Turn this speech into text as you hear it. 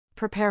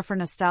prepare for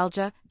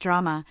nostalgia,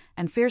 drama,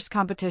 and fierce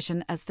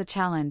competition as The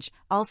Challenge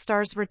All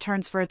Stars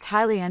returns for its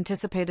highly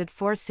anticipated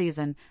fourth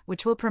season,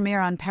 which will premiere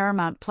on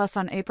Paramount Plus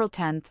on April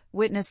 10th.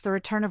 Witness the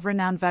return of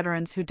renowned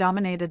veterans who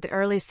dominated the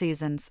early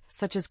seasons,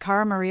 such as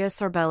Cara Maria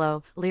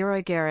Sorbello,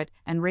 Leroy Garrett,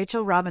 and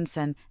Rachel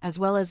Robinson, as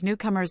well as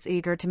newcomers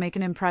eager to make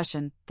an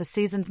impression. The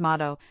season's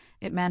motto,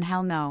 "It Man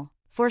Hell No,"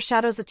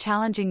 foreshadows a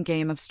challenging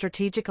game of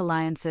strategic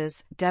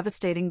alliances,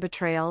 devastating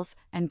betrayals,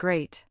 and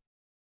great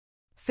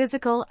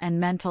physical and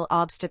mental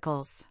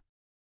obstacles.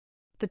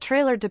 The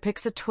trailer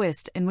depicts a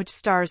twist in which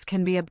stars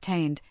can be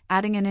obtained,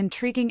 adding an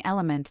intriguing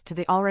element to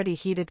the already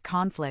heated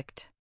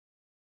conflict.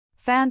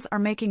 Fans are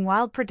making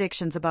wild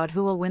predictions about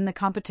who will win the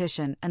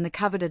competition and the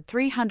coveted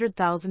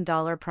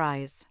 $300,000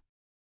 prize.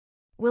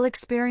 Will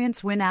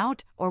experience win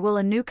out, or will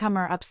a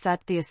newcomer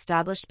upset the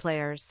established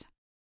players?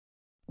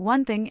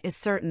 One thing is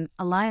certain,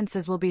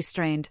 alliances will be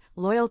strained,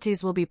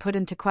 loyalties will be put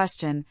into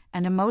question,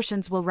 and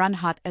emotions will run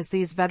hot as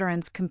these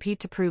veterans compete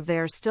to prove they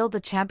are still the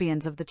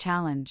champions of the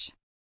challenge.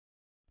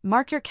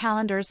 Mark your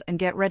calendars and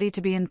get ready to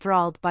be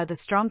enthralled by the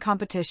strong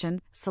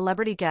competition,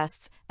 celebrity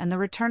guests, and the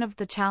return of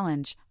The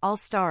Challenge All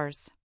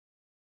Stars.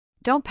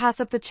 Don't pass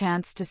up the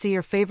chance to see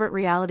your favorite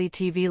reality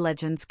TV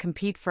legends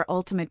compete for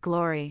ultimate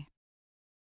glory.